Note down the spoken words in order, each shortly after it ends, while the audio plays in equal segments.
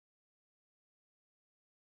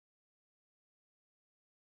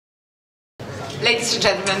Ladies and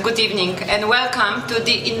gentlemen, good evening and welcome to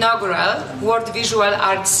the inaugural World Visual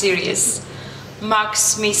Art Series, Marc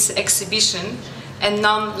Schmitz Exhibition and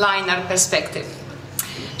Non-Linear Perspective.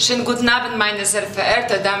 Schönen guten Abend, meine sehr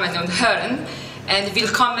verehrten Damen und Herren, and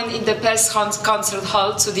willkommen in the Perth Concert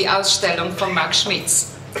Hall zu die Ausstellung von Marc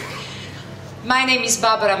Schmitz. My name is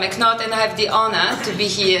McNaught and I have the honor to be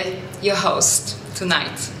here, your host,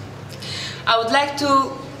 tonight. I would like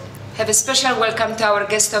to have a special welcome to our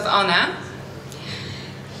guest of honor.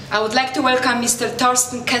 I would like to welcome Mr.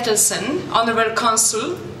 Torsten Ketelsen, Honorary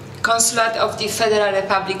Consul, Consulate of the Federal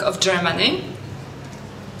Republic of Germany.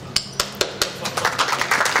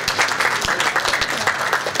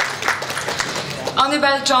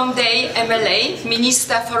 Honorable John Day, MLA,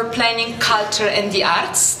 Minister for Planning, Culture and the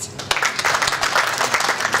Arts.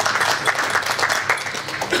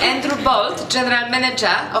 Andrew Bolt, General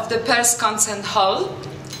Manager of the Perth Concert Hall.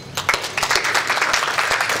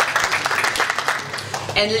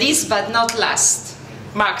 And last but not last,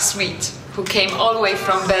 Marc Schmitz, who came all the way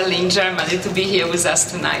from Berlin, Germany, to be here with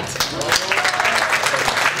us tonight.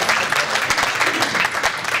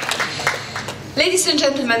 Ladies and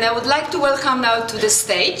gentlemen, I would like to welcome now to the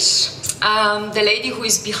stage the lady who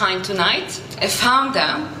is behind tonight, a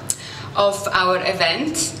founder of our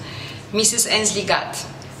event, Mrs. Ainslie Gatt.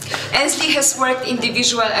 Ainslie has worked in the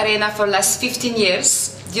visual arena for the last 15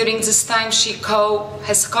 years. During this time, she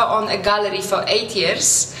has co-owned a gallery for 8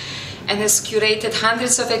 years and has curated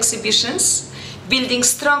hundreds of exhibitions, building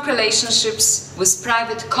strong relationships with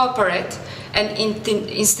private, corporate, and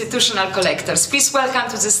institutional collectors. Please welcome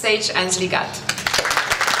to the stage Ainslie Gatt.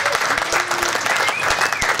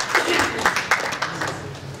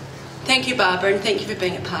 Thank you, Barbara, and thank you for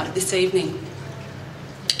being a part of this evening.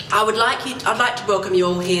 I'd like to welcome you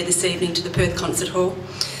all here this evening to the Perth Concert Hall.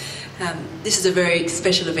 This is a very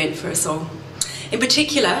special event for us all. In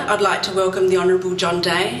particular, I'd like to welcome the Honourable John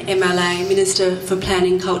Day, MLA, Minister for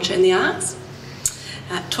Planning, Culture and the Arts,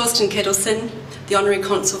 Torsten Ketelsen, the Honorary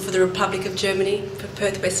Consul for the Republic of Germany for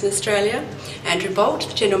Perth, Western Australia, Andrew Bolt,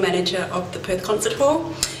 the General Manager of the Perth Concert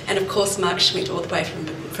Hall, and of course Marc Schmitz all the way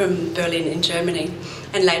from Berlin in Germany,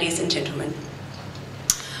 and ladies and gentlemen.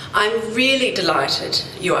 I'm really delighted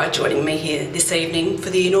you are joining me here this evening for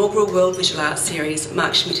the inaugural World Visual Arts Series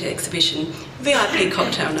Marc Schmitz Exhibition VIP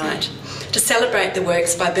Cocktail Night to celebrate the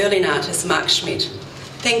works by Berlin artist Marc Schmitz.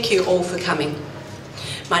 Thank you all for coming.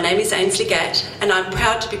 My name is Ainslie Gatt and I'm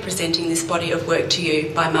proud to be presenting this body of work to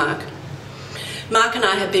you by Marc. Marc and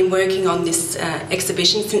I have been working on this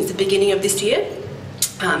exhibition since the beginning of this year,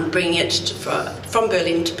 bringing it from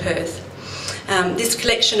Berlin to Perth. This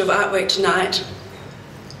collection of artwork tonight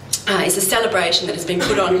is a celebration that has been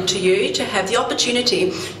put on to you to have the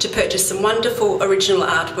opportunity to purchase some wonderful original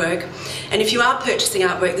artwork. And if you are purchasing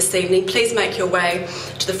artwork this evening, please make your way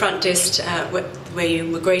to the front desk where you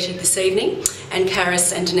were greeted this evening, and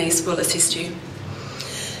Karis and Denise will assist you.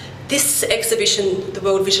 This exhibition, the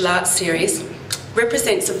World Visual Arts Series,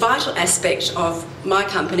 represents a vital aspect of my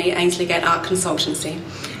company, Ainslie Gatt Art Consultancy,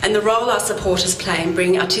 and the role our supporters play in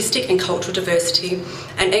bringing artistic and cultural diversity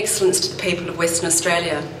and excellence to the people of Western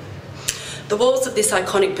Australia. The walls of this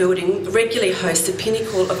iconic building regularly host the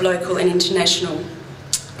pinnacle of local and international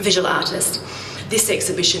visual artists. This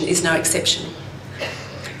exhibition is no exception.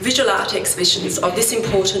 Visual art exhibitions of this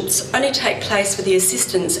importance only take place with the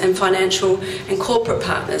assistance and financial and corporate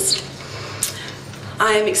partners.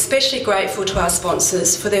 I am especially grateful to our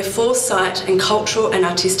sponsors for their foresight and cultural and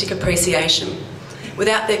artistic appreciation.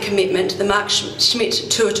 Without their commitment, the Marc Schmitz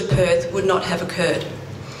tour to Perth would not have occurred.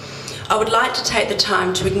 I would like to take the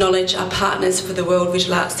time to acknowledge our partners for the World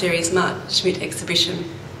Visual Arts Series Marc Schmitz exhibition.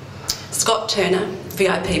 Scott Turner,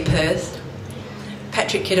 VIP Perth,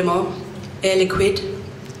 Patrick Kiddamore, Air Liquid,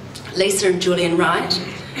 Lisa and Julian Wright,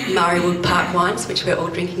 Murraywood Park Wines, which we're all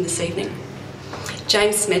drinking this evening,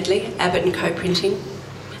 James Smedley, Abbott and Co-Printing,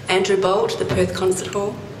 Andrew Bolt, the Perth Concert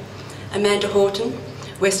Hall, Amanda Horton,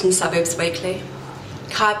 Western Suburbs Weekly,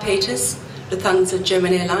 Kai Peters, Lufthansa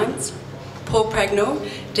German Airlines, Paul Pragnall,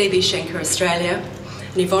 DB Schenker Australia,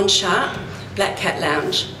 and Yvonne Sharp, Black Cat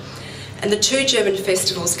Lounge, and the 2 German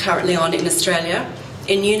festivals currently on in Australia,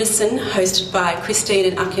 In Unison, hosted by Christine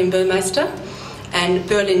and Achim Burmeister, and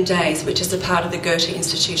Berlin Dayz, which is a part of the Goethe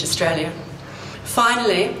Institute Australia.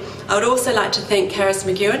 Finally, I would also like to thank Karis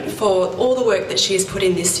McGeown for all the work that she has put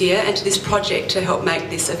in this year and to this project to help make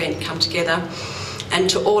this event come together, and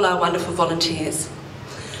to all our wonderful volunteers.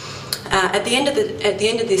 At the end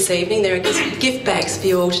of this evening, there are gift bags for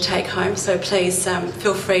you all to take home, so please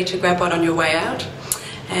feel free to grab one on your way out,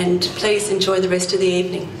 and please enjoy the rest of the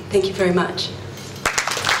evening. Thank you very much.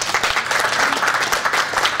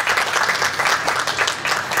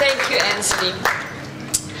 Thank you, Anne. Ainslie.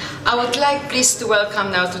 I would like please to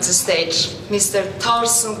welcome now to the stage Mr.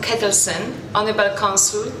 Torsten Ketelsen, Honorary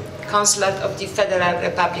Consul, Consulate of the Federal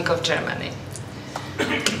Republic of Germany.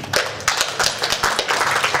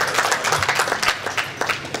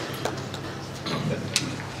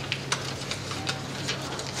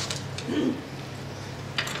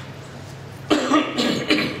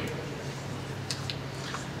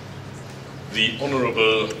 The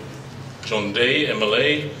Honourable John Day,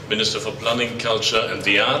 MLA, Minister for Planning, Culture and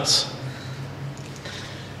the Arts,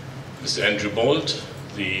 Mr. Andrew Bolt,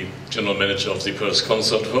 the General Manager of the Perth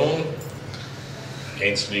Concert Hall,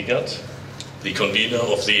 Ainslie Gatt, the convener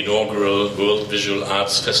of the inaugural World Visual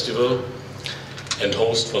Arts Festival and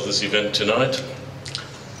host for this event tonight,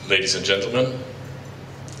 ladies and gentlemen,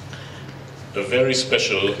 a very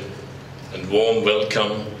special and warm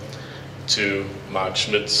welcome to Marc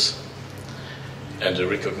Schmitz and a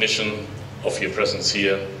recognition of your presence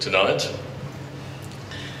here tonight.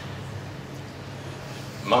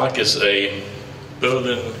 Marc is a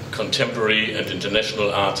Berlin contemporary and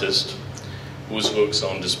international artist whose works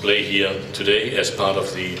are on display here today as part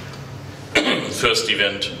of the first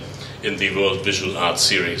event in the World Visual Arts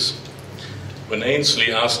Series. When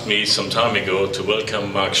Ainslie asked me some time ago to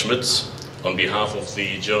welcome Marc Schmitz on behalf of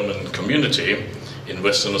the German community in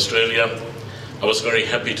Western Australia, I was very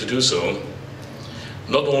happy to do so,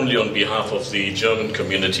 not only on behalf of the German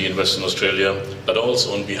community in Western Australia, but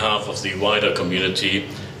also on behalf of the wider community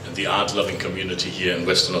and the art-loving community here in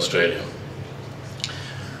Western Australia.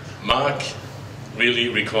 Marc really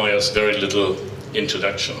requires very little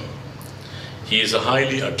introduction. He is a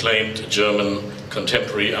highly acclaimed German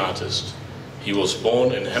contemporary artist. He was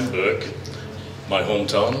born in Hamburg, my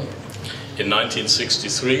hometown, in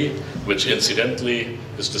 1963, which incidentally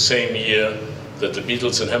is the same year that the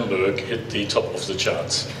Beatles in Hamburg hit the top of the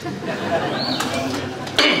charts.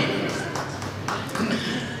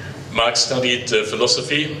 Marc studied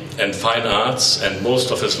philosophy and fine arts, and most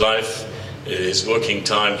of his life, his working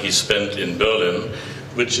time, he spent in Berlin,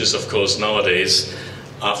 which is, of course, nowadays,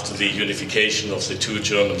 after the unification of the two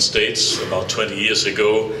German states about 20 years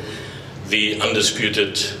ago, the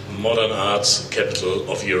undisputed modern arts capital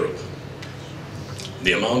of Europe.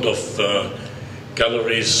 The amount of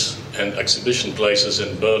galleries and exhibition places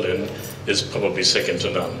in Berlin is probably second to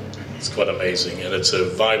none. It's quite amazing, and it's a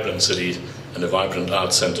vibrant city and a vibrant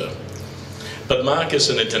art center. But Marc is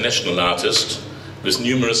an international artist with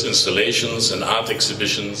numerous installations and art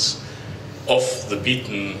exhibitions off the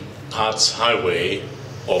beaten arts highway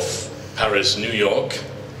of Paris, New York,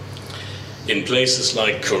 in places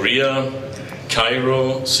like Korea,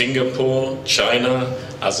 Cairo, Singapore, China,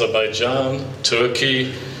 Azerbaijan,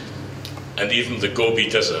 Turkey, and even the Gobi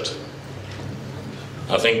Desert.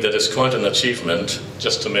 I think that is quite an achievement,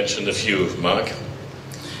 just to mention a few, Marc.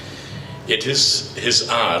 It is his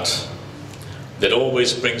art that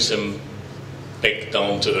always brings him back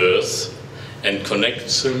down to earth and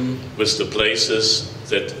connects him with the places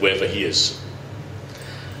that wherever he is.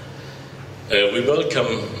 We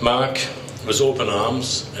welcome Marc with open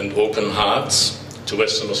arms and open hearts to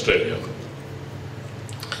Western Australia.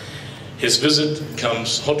 His visit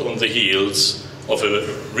comes hot on the heels of a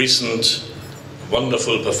recent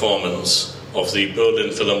wonderful performance of the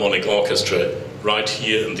Berlin Philharmonic Orchestra right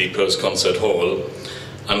here in the Perth Concert Hall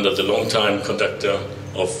under the longtime conductor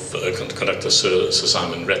Sir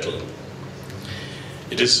Simon Rattle.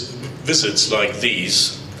 It is visits like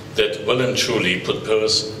these that well and truly put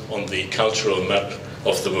Perth on the cultural map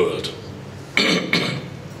of the world.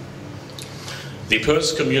 The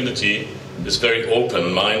Perth community is very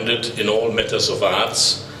open-minded in all matters of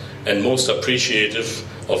arts and most appreciative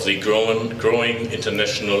of the growing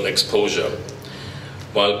international exposure.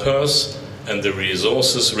 While Perth and the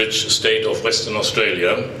resources-rich state of Western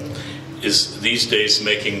Australia is these days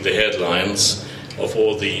making the headlines of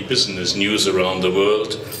all the business news around the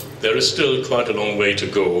world, there is still quite a long way to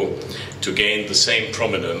go to gain the same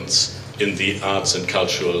prominence in the arts and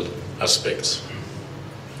cultural aspects.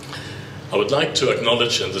 I would like to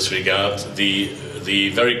acknowledge in this regard the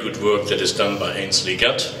very good work that is done by Ainslie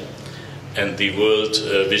Gatt and the World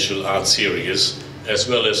Visual Arts Series, as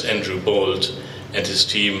well as Andrew Bolt and his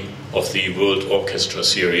team of the World Orchestra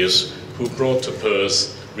Series, who brought to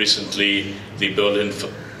Perth recently the Berlin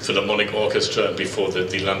Philharmonic Orchestra, and before that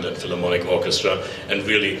the London Philharmonic Orchestra, and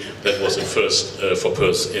really that was a first for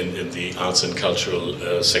Perth in the arts and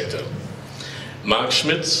cultural sector. Marc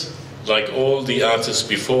Schmitz, like all the artists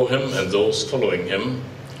before him and those following him,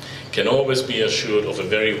 can always be assured of a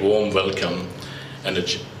very warm welcome and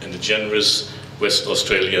a generous West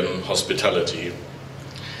Australian hospitality,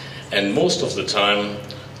 and most of the time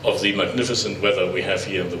of the magnificent weather we have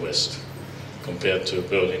here in the West. compared to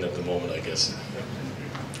Berlin at the moment, I guess.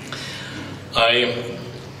 I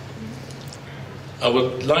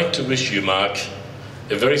would like to wish you, Marc,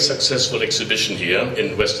 a very successful exhibition here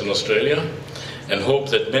in Western Australia, and hope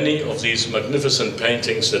that many of these magnificent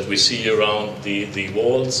paintings that we see around the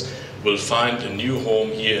walls will find a new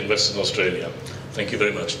home here in Western Australia. Thank you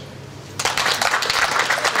very much.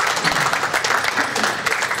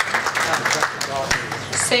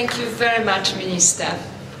 Thank you very much, Minister.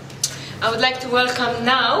 I would like to welcome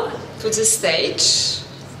now to the stage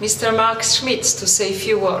Mr. Marc Schmitz to say a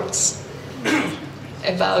few words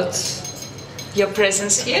about your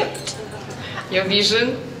presence here, your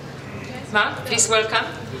vision. Marc, please welcome.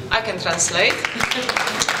 I can translate.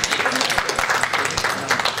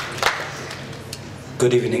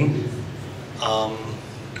 Good evening.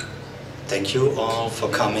 Thank you all for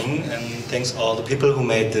coming, and thanks all the people who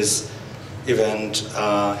made this event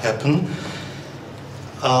happen.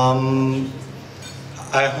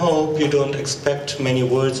 I hope you don't expect many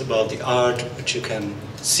words about the art which you can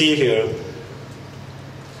see here,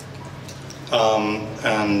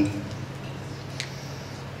 and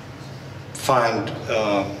find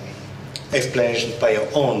explanations by your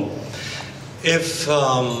own. If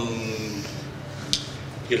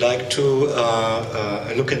you like to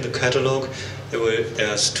look at the catalogue,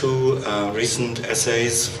 there's two recent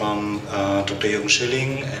essays from Dr. Jürgen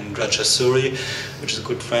Schilling and Raja Suri, which is a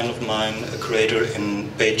good friend of mine, a curator in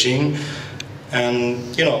Beijing.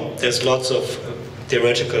 And you know, there's lots of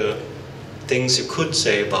theoretical things you could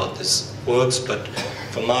say about these works, but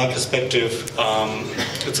from my perspective,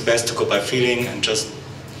 it's best to go by feeling and just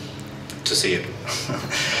to see it.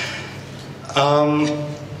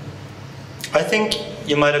 I think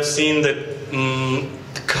you might have seen that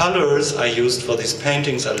the colors I used for these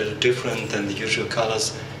paintings are a little different than the usual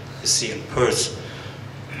colors you see in Perth.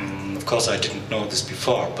 Of course, I didn't know this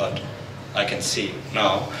before, but I can see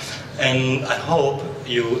now. And I hope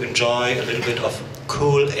you enjoy a little bit of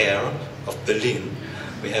cool air of Berlin.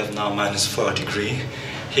 We have now -4 degrees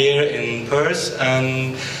here in Perth,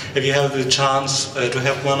 and if you have the chance to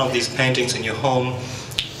have one of these paintings in your home,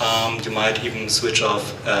 you might even switch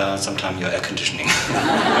off sometime your air conditioning.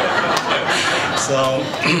 So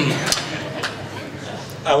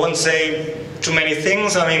I won't say too many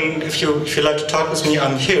things. I mean, if you like to talk with me,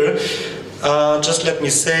 I'm here. Just let me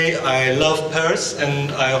say I love Perth,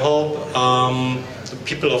 and I hope the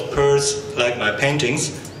people of Perth like my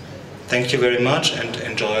paintings. Thank you very much, and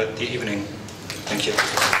enjoy the evening. Thank you.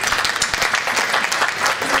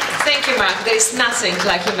 Thank you, Marc. There is nothing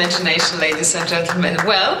like imagination, ladies and gentlemen.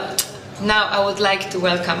 Well, now I would like to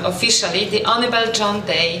welcome officially the Honorable John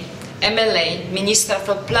Day, MLA, Minister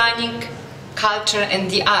for Planning, Culture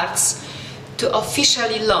and the Arts, to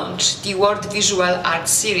officially launch the World Visual Art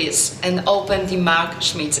Series and open the Marc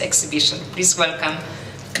Schmitz exhibition. Please welcome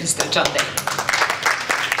Mr. John Day.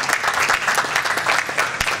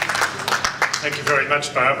 Thank you very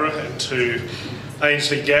much, Barbara, and to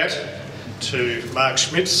Ainslie Gatt, to Marc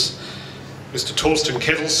Schmitz, Mr. Torsten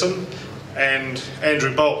Ketelsen, and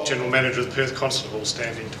Andrew Bolt, General Manager of the Perth Concert Hall,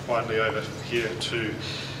 standing quietly over here to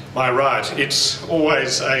my right. It's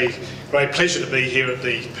always a great pleasure to be here at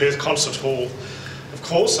the Perth Concert Hall. Of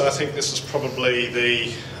course, I think this is probably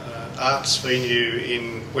the arts venue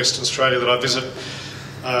in Western Australia that I visit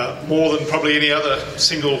more than probably any other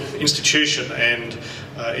single institution, and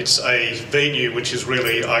it's a venue which is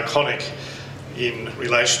really iconic in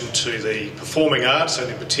relation to the performing arts,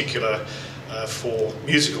 and in particular for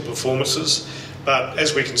musical performances. But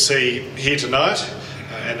as we can see here tonight,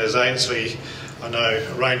 and as Ainslie, I know,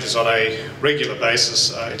 arranges on a regular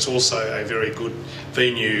basis, it's also a very good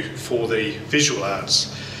venue for the visual arts.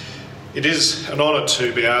 It is an honour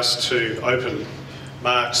to be asked to open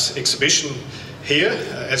Marc's exhibition here.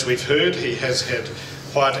 As we've heard, he has had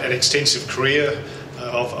quite an extensive career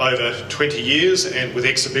of over 20 years, and with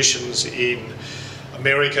exhibitions in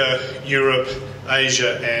America, Europe,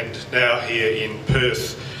 Asia, and now here in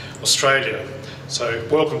Perth, Australia. So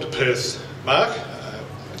welcome to Perth, Marc.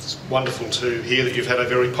 It's wonderful to hear that you've had a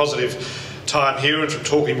very positive time here, and from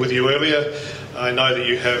talking with you earlier, I know that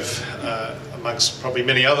you have, amongst probably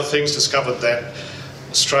many other things, discovered that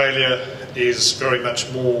Australia is very much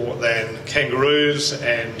more than kangaroos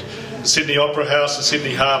and the Sydney Opera House, the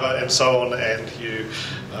Sydney Harbour and so on, and you,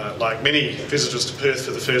 like many visitors to Perth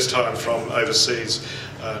for the first time from overseas,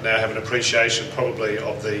 now have an appreciation probably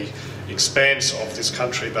of the expanse of this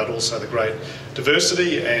country, but also the great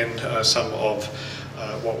diversity and some of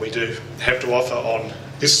what we do have to offer on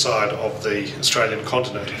this side of the Australian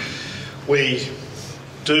continent. We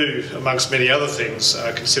do, amongst many other things,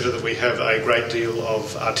 consider that we have a great deal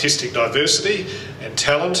of artistic diversity and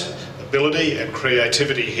talent ability and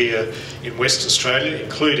creativity here in Western Australia,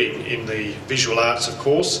 including in the visual arts, of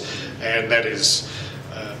course, and that is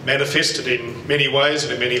manifested in many ways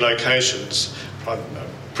and in many locations,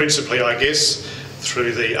 principally, I guess,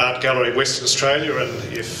 through the Art Gallery Western Australia,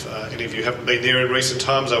 and if any of you haven't been there in recent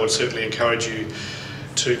times, I would certainly encourage you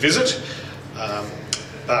to visit,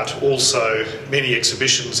 but also many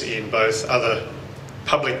exhibitions in both other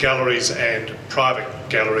public galleries and private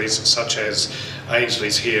galleries, such as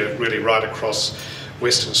Ainslie's here, really right across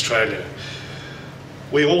Western Australia.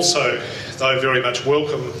 We also, though, very much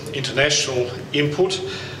welcome international input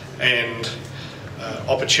and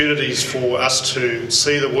opportunities for us to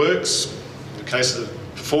see the works, in the case of the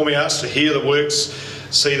performing arts, to hear the works,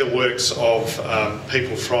 see the works of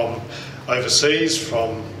people from overseas,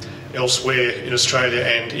 from elsewhere in Australia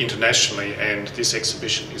and internationally, and this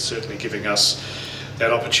exhibition is certainly giving us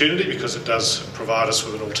that opportunity because it does provide us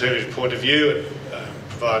with an alternative point of view. It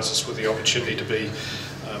provides us with the opportunity to be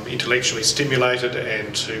intellectually stimulated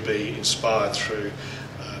and to be inspired through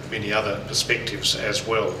many other perspectives as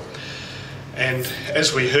well. And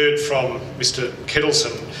as we heard from Mr.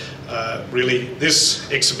 Ketelsen, really this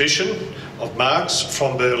exhibition of Marc's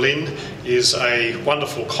from Berlin is a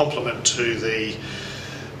wonderful complement to the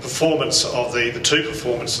performance of the two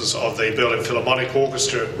performances of the Berlin Philharmonic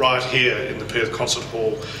Orchestra right here in the Perth Concert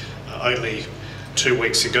Hall only 2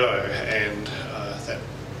 weeks ago, and that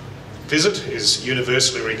visit is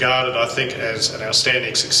universally regarded, I think, as an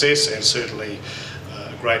outstanding success, and certainly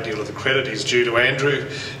a great deal of the credit is due to Andrew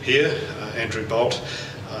here, Andrew Bolt,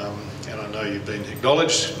 and I know you've been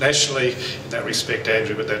acknowledged nationally in that respect,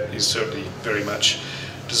 Andrew, but that is certainly very much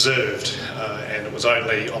deserved. And it was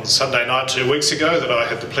only on Sunday night 2 weeks ago that I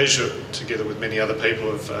had the pleasure, together with many other people,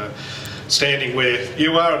 of standing where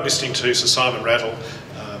you are and listening to Sir Simon Rattle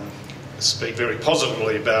speak very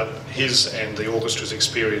positively about his and the orchestra's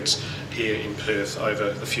experience here in Perth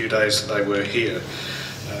over the few days that they were here.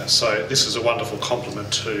 So this is a wonderful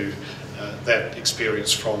compliment to that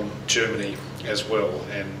experience from Germany as well,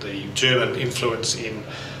 and the German influence in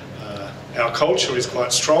our culture is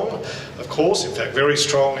quite strong, of course, in fact very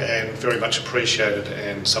strong and very much appreciated,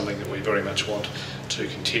 and something that we very much want to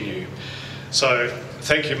continue. So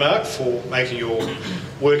thank you, Marc, for making your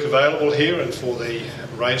work available here and for the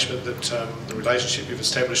arrangement that the relationship you've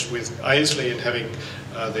established with Ainslie and having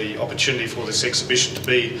the opportunity for this exhibition to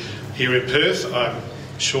be here in Perth. I'm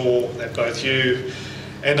sure that both you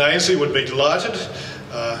and Ainslie would be delighted,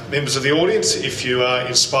 members of the audience, if you are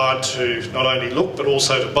inspired to not only look but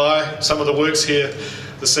also to buy some of the works here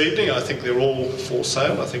this evening. I think they're all for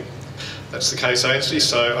sale. I think that's the case, Ainslie,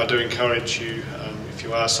 so I do encourage you, if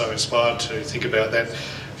you are so inspired, to think about that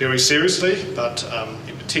very seriously, but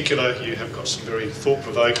in particular you have got some very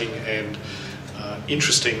thought-provoking and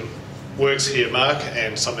interesting works here, Marc,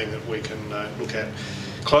 and something that we can look at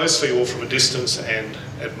closely or from a distance and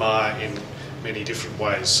admire in many different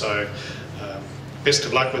ways. So best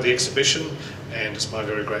of luck with the exhibition, and it's my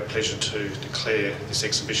very great pleasure to declare this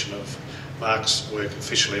exhibition of Marc's work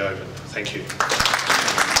officially open. Thank you.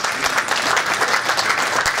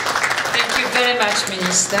 Thank you very much,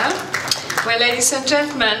 Minister. Well, ladies and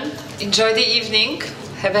gentlemen, enjoy the evening.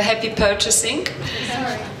 Have a happy purchasing.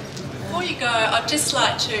 Before you go, I'd just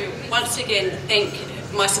like to once again thank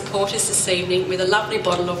my supporters this evening with a lovely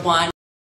bottle of wine